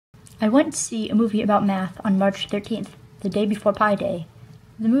I went to see a movie about math on March 13th, the day before Pi Day.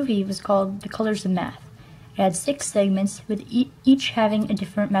 The movie was called The Colors of Math. It had 6 segments, with each having a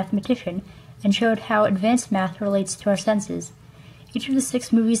different mathematician, and showed how advanced math relates to our senses. Each of the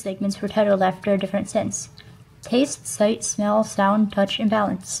 6 movie segments were titled after a different sense: taste, sight, smell, sound, touch, and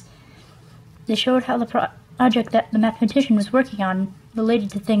balance. They showed how the project that the mathematician was working on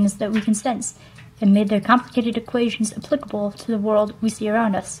related to things that we can sense, and made their complicated equations applicable to the world we see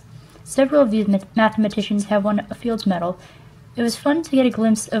around us. Several of these mathematicians have won a Fields Medal. It was fun to get a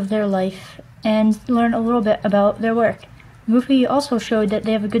glimpse of their life and learn a little bit about their work. The movie also showed that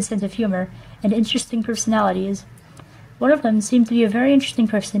they have a good sense of humor and interesting personalities. One of them seemed to be a very interesting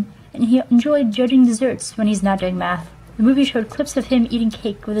person, and he enjoyed judging desserts when he's not doing math. The movie showed clips of him eating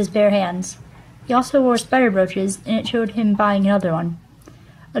cake with his bare hands. He also wore spider brooches, and it showed him buying another one.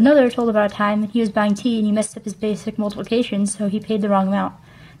 Another told about a time he was buying tea and he messed up his basic multiplication, so he paid the wrong amount.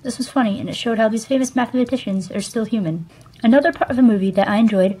 This was funny, and it showed how these famous mathematicians are still human. Another part of the movie that I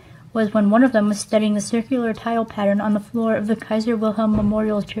enjoyed was when one of them was studying the circular tile pattern on the floor of the Kaiser Wilhelm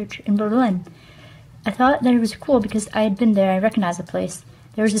Memorial Church in Berlin. I thought that it was cool because I had been there and I recognized the place.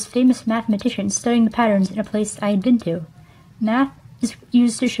 There was this famous mathematician studying the patterns in a place I had been to. Math is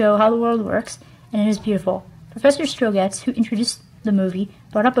used to show how the world works, and it is beautiful. Professor Strogatz, who introduced the movie,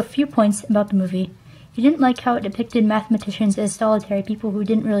 brought up a few points about the movie. He didn't like how it depicted mathematicians as solitary people who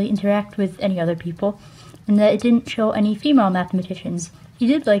didn't really interact with any other people, and that it didn't show any female mathematicians. He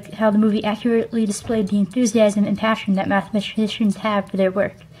did like how the movie accurately displayed the enthusiasm and passion that mathematicians have for their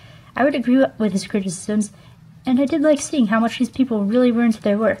work. I would agree with his criticisms, and I did like seeing how much these people really were into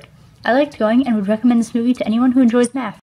their work. I liked going and would recommend this movie to anyone who enjoys math.